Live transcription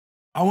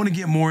I want to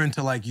get more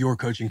into like your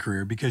coaching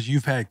career because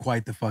you've had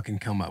quite the fucking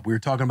come up. We were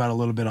talking about it a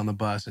little bit on the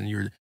bus, and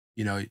you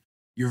know,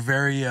 you're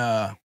very you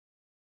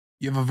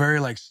have a very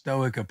like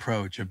stoic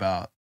approach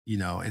about,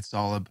 it's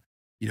all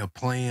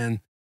playing,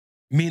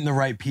 meeting the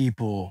right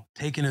people,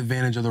 taking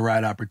advantage of the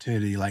right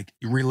opportunity, like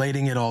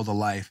relating it all to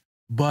life.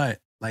 But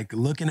like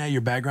looking at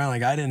your background,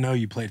 like I didn't know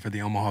you played for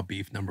the Omaha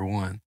Beef, number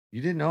one.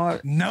 You didn't know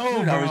it? No,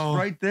 dude, bro. I was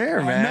right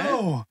there, man.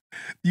 No,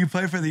 you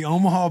played for the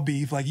Omaha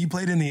Beef, like you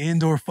played in the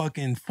indoor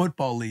fucking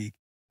football league,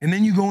 and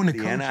then you go into the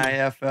coaching.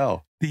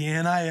 NIFL. The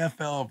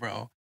NIFL,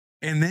 bro,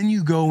 and then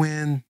you go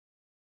in,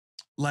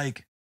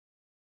 like,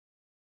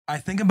 I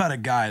think about a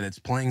guy that's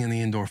playing in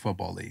the indoor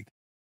football league,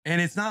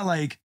 and it's not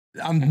like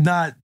I'm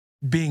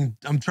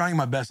trying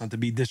my best not to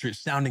be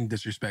sounding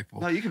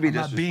disrespectful. No, you can be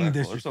disrespectful. Not being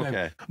disrespectful. It's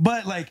okay.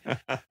 But like,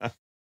 like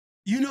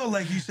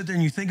you sit there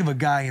and you think of a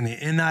guy in the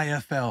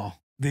NIFL,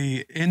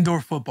 the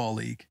indoor football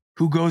league,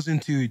 who goes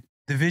into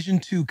Division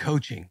II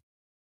coaching,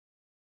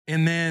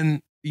 and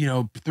then,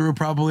 through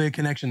probably a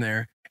connection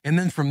there. And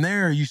then from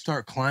there, you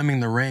start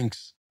climbing the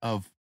ranks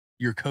of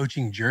your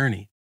coaching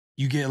journey.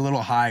 You get a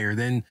little higher.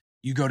 Then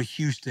you go to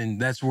Houston.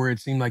 That's where it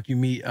seemed like you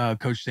meet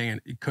Coach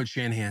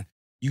Shanahan.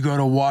 You go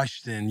to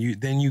Washington.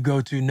 Then you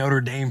go to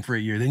Notre Dame for a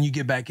year. Then you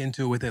get back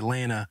into it with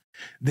Atlanta.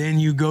 Then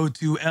you go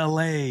to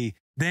LA.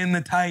 Then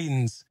the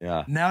Titans.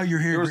 Yeah. Now you're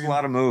here. There was a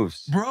lot of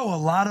moves. Bro, a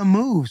lot of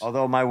moves.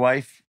 Although my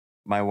wife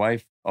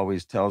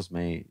always tells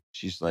me,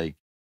 she's like,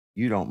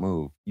 you don't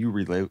move. You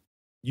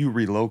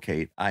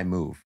relocate. I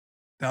move.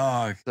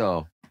 Dog.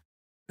 So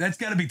that's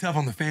got to be tough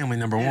on the family,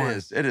 number one.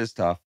 It is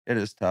tough. It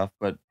is tough.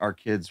 But our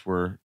kids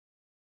were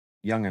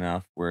young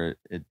enough where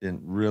it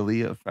didn't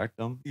really affect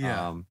them.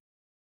 Yeah.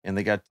 And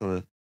they got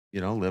to,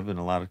 live in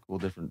a lot of cool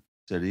different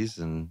cities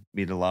and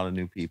meet a lot of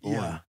new people.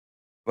 Yeah.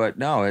 But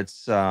no,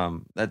 it's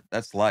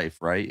that's life,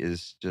 right?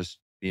 Is just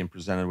being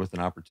presented with an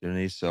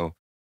opportunity. So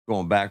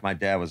going back, my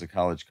dad was a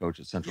college coach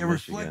at Central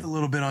Michigan. Reflect a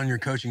little bit on your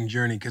coaching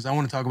journey, because I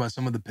want to talk about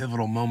some of the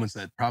pivotal moments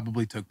that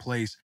probably took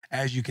place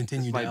as you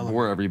continue to elevate. Might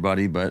bore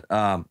everybody, but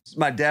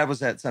my dad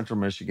was at Central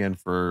Michigan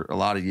for a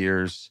lot of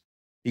years.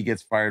 He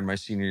gets fired my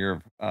senior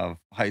year of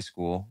high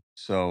school,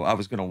 so I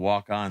was going to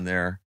walk on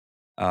there.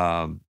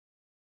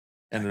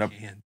 Ended up,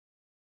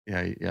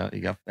 yeah,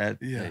 he got fed.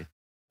 Yeah. Hey,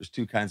 there's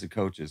two kinds of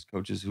coaches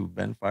who've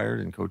been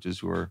fired and coaches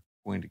who are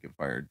going to get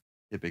fired,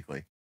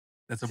 typically.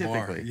 That's a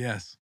bar,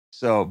 yes.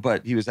 So,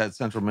 but he was at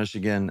Central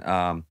Michigan.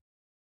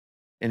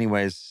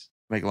 Anyways,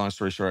 make a long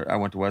story short, I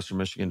went to Western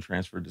Michigan,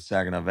 transferred to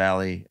Saginaw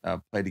Valley,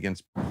 played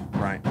against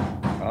Brian.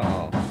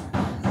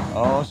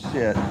 Oh,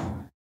 shit.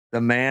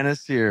 The man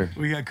is here.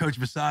 We got Coach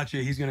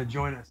Versace. He's going to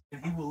join us,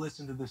 and he will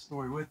listen to this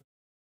story with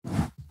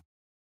us.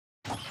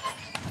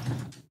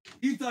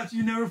 You thought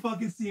you'd never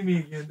fucking see me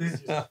again,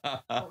 did you? I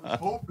was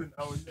hoping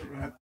I would never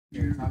have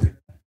to.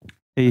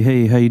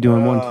 Hey, how you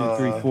doing? 1,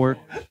 2, 3, 4.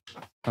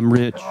 I'm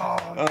Rich.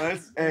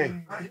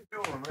 Hey.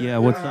 Yeah,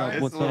 what's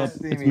up? What's up?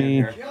 It's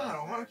me.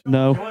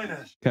 No.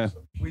 Okay.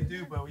 We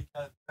do, but we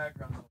got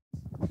background.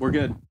 We're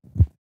good.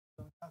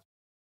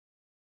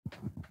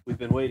 We've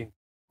been waiting.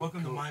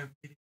 Welcome to my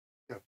meeting.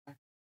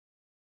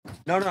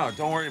 No,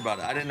 don't worry about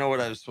it. I didn't know what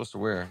I was supposed to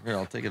wear. Here,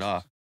 I'll take it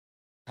off.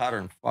 Hotter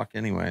than fuck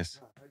anyways.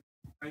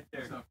 Right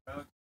there.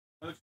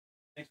 Coach,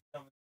 thanks for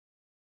coming.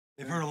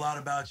 They've heard a lot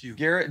about you.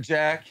 Garrett,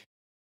 Jack,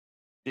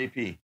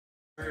 JP.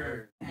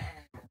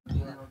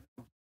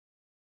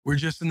 We're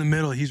just in the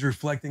middle. He's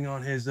reflecting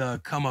on his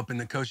come up in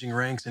the coaching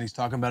ranks, and he's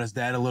talking about his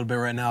dad a little bit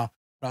right now.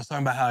 But I was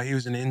talking about how he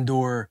was an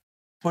indoor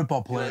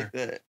football player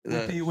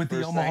with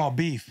the Omaha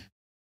Beef.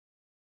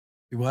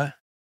 What?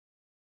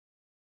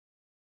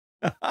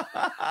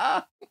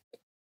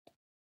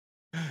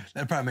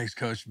 That probably makes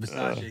Coach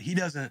Versace. He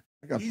doesn't.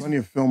 I got plenty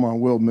of film on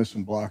Will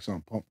missing blocks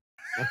on pump.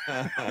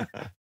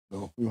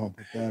 So we won't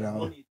put that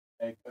out.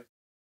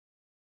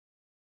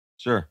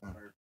 Sure.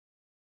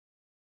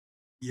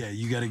 Yeah,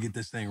 you got to get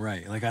this thing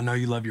right. Like, I know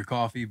you love your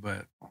coffee,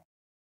 but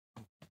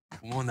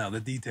come on now, the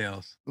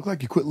details. Look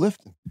like you quit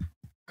lifting.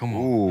 Come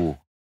on. Ooh.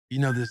 You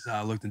know this is how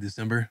I looked in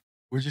December.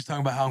 We're just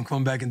talking about how I'm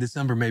coming back in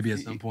December, maybe at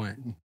some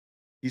point.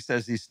 He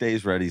says he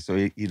stays ready, so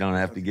he don't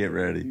have to get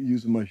ready. You're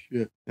using my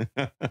shit.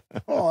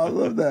 Oh, I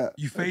love that.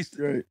 You faced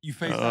me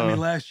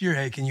last year.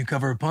 Hey, can you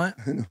cover a punt?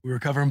 We were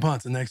covering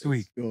punts the next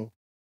week. Go.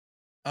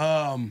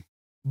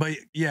 But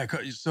yeah,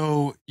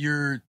 so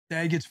your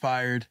dad gets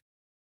fired.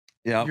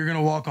 Yeah. You're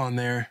gonna walk on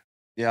there.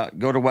 Yeah,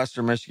 go to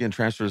Western Michigan,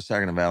 transfer to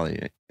Saginaw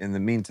Valley. In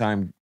the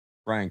meantime,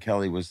 Brian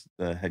Kelly was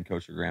the head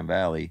coach of Grand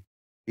Valley.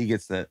 He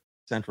gets that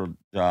central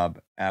job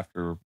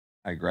after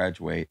I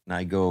graduate, and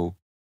I go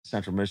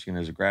Central Michigan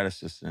as a grad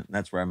assistant, and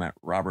that's where I met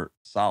Robert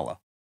Saleh.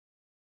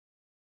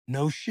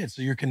 No shit.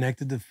 So you're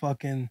connected to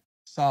fucking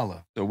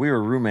Saleh. So we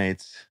were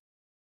roommates.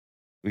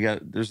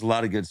 There's a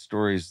lot of good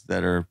stories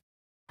that are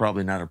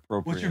probably not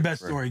appropriate. What's your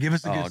best story? Give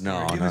us a good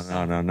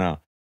story. No.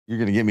 You're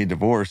gonna get me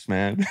divorced,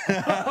 man. We'll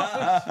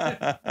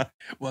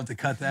have to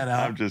cut that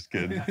out. I'm just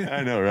kidding.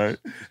 I know, right?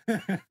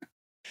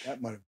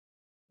 That might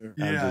have.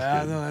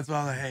 Yeah, I know. That's why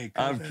I'm like, hey.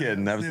 I'm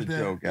kidding. That was a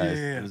joke, guys.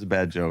 Yeah. It was a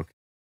bad joke.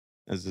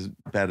 That's a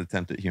bad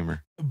attempt at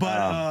humor.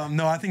 But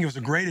no, I think it was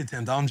a great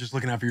attempt. I'm just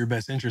looking out for your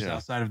best interest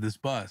outside of this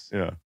bus.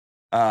 Yeah.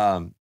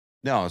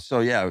 No,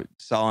 so yeah,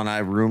 Sal and I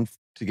roomed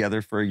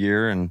together for a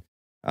year, and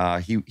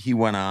he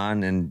went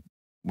on and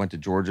went to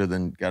Georgia,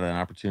 then got an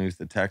opportunity with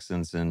the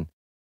Texans, and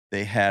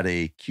they had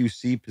a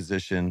QC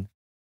position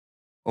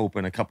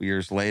open a couple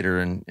years later,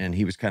 and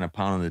he was kind of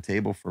pounding the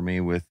table for me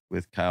with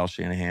Kyle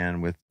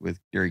Shanahan, with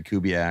Gary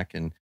Kubiak,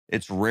 and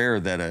it's rare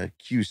that a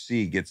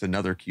QC gets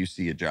another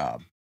QC a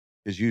job,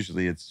 because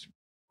usually it's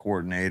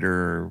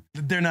coordinator.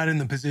 They're not in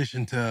the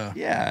position to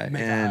make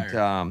a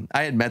hire.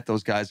 I had met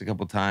those guys a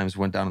couple of times,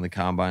 went down to the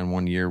combine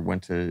one year,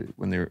 went to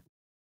when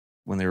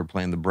they were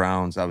playing the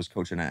Browns. I was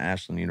coaching at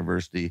Ashland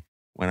University,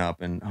 went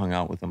up and hung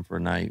out with them for a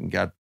night and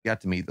got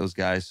to meet those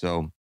guys,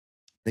 so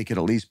they could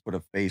at least put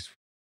a face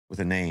with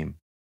a name.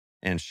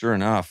 And sure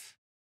enough,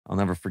 I'll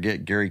never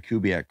forget, Gary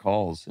Kubiak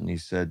calls and he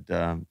said,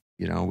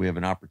 we have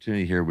an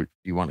opportunity here. Do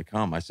you want to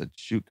come? I said,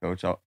 shoot,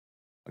 coach, I'll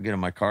get in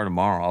my car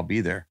tomorrow. I'll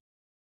be there.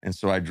 And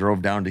so I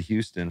drove down to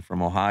Houston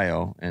from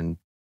Ohio and,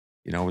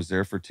 was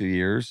there for 2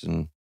 years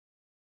and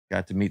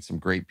got to meet some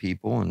great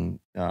people. And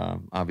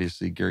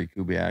obviously Gary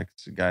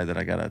Kubiak's a guy that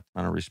I got a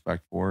ton of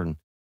respect for. And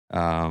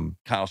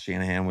Kyle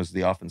Shanahan was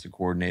the offensive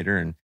coordinator.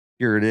 And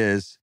here it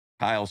is.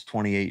 Kyle's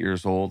 28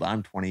 years old.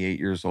 I'm 28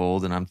 years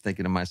old. And I'm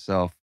thinking to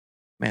myself,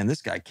 man,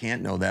 this guy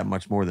can't know that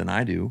much more than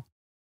I do.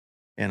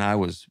 And I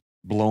was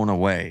blown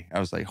away. I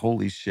was like,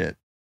 holy shit.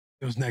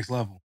 It was next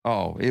level.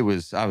 Oh, I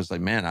was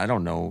like, man, I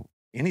don't know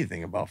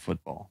anything about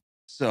football.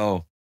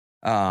 So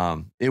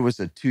it was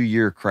a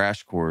 2-year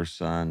crash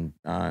course on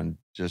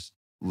just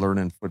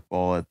learning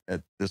football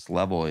at this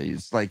level.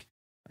 It's like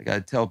I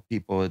tell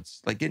people,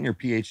 it's like getting your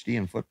PhD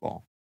in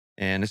football.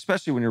 And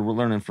especially when you're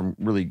learning from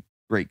really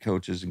great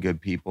coaches and good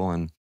people.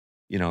 And,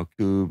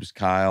 Coobs,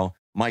 Kyle,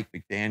 Mike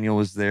McDaniel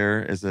was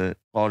there as a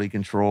quality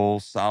control.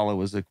 Sala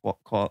was a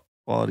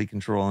quality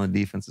control on the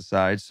defensive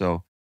side.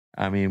 So,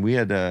 I mean, we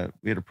had a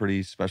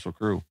pretty special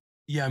crew.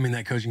 Yeah, I mean,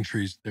 that coaching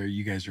tree's there.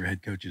 You guys are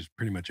head coaches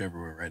pretty much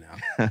everywhere right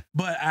now.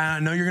 But I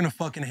know you're going to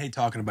fucking hate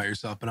talking about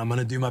yourself, but I'm going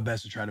to do my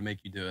best to try to make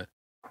you do it.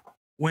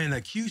 When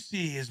a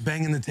QC is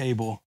banging the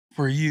table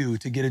for you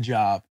to get a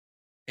job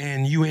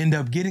and you end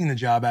up getting the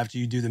job after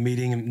you do the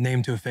meeting and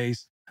name to a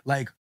face,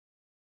 like,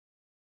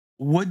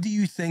 what do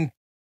you think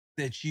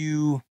that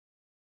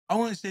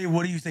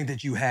what do you think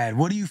that you had?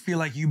 What do you feel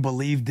like you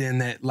believed in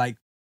that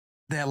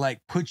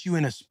put you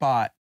in a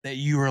spot that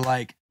you were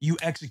like, you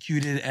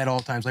executed at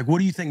all times? Like, what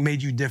do you think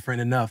made you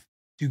different enough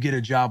to get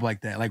a job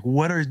like that? Like,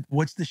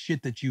 what's the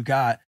shit that you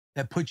got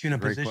that put you in a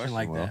position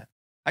like that?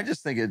 I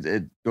just think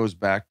it goes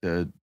back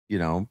to,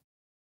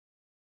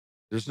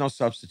 there's no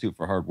substitute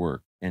for hard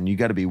work, and you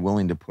got to be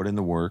willing to put in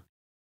the work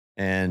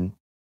and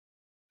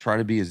try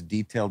to be as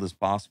detailed as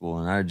possible.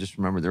 And I just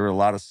remember there were a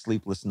lot of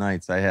sleepless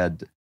nights.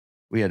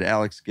 We had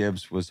Alex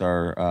Gibbs was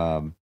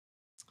our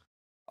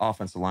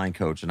offensive line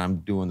coach, and I'm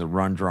doing the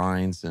run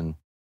drawings. And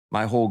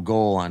my whole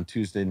goal on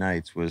Tuesday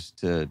nights was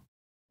to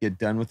get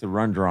done with the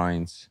run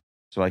drawings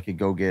so I could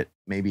go get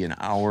maybe an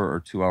hour or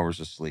 2 hours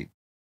of sleep.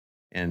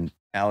 And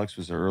Alex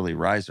was an early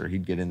riser.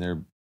 He'd get in there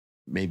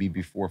maybe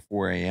before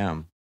 4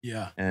 a.m.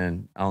 Yeah.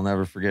 And I'll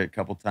never forget, a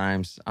couple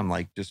times I'm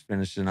like just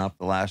finishing up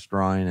the last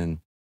drawing, and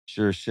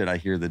sure as shit, I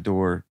hear the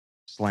door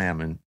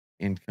slam and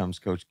in comes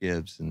Coach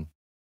Gibbs. And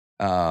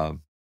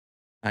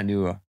I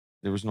knew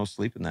there was no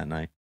sleeping that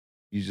night.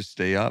 You just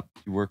stay up,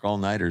 you work all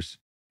nighters.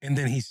 And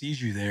then he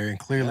sees you there, and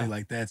clearly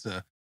like that's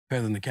a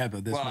feather in the cap.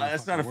 Well,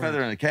 that's not a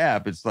feather in the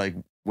cap. It's like,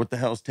 what the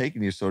hell's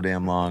taking you so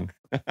damn long?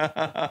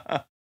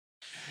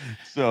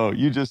 So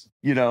you just,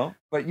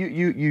 but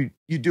you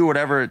do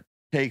whatever it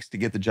takes to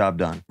get the job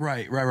done.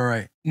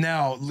 Right.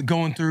 Now,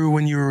 going through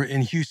when you were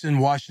in Houston,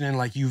 Washington,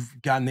 like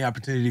you've gotten the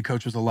opportunity to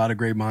coach with a lot of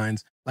great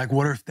minds. Like,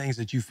 what are things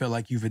that you feel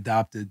like you've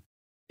adopted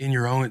in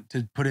your own,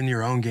 to put in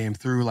your own game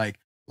through like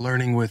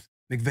learning with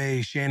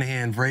McVay,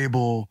 Shanahan,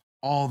 Vrabel,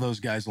 all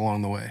those guys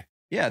along the way?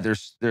 Yeah,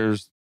 there's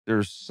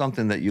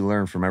something that you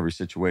learn from every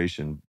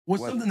situation.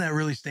 What's something that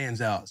really stands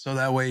out? So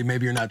that way,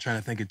 maybe you're not trying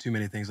to think of too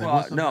many things.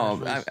 Like,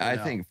 I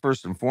think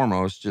first and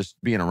foremost, just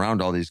being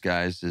around all these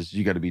guys is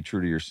you got to be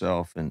true to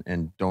yourself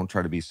and don't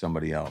try to be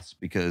somebody else,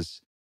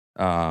 because,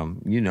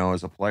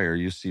 as a player,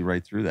 you see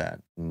right through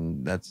that.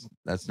 And that's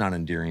not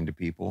endearing to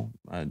people.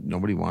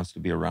 Nobody wants to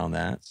be around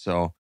that.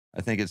 So I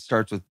think it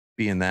starts with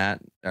being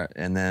that.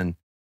 And then,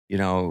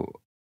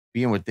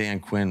 being with Dan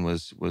Quinn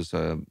was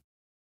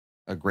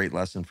a great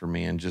lesson for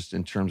me, and just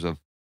in terms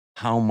of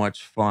how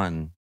much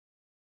fun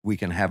we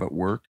can have at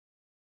work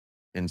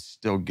and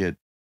still get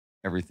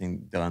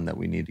everything done that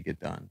we need to get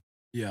done.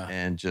 Yeah.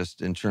 And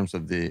just in terms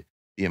of the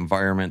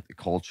environment, the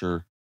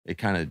culture, it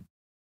kind of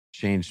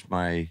changed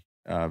my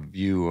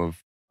view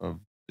of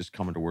just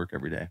coming to work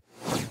every day.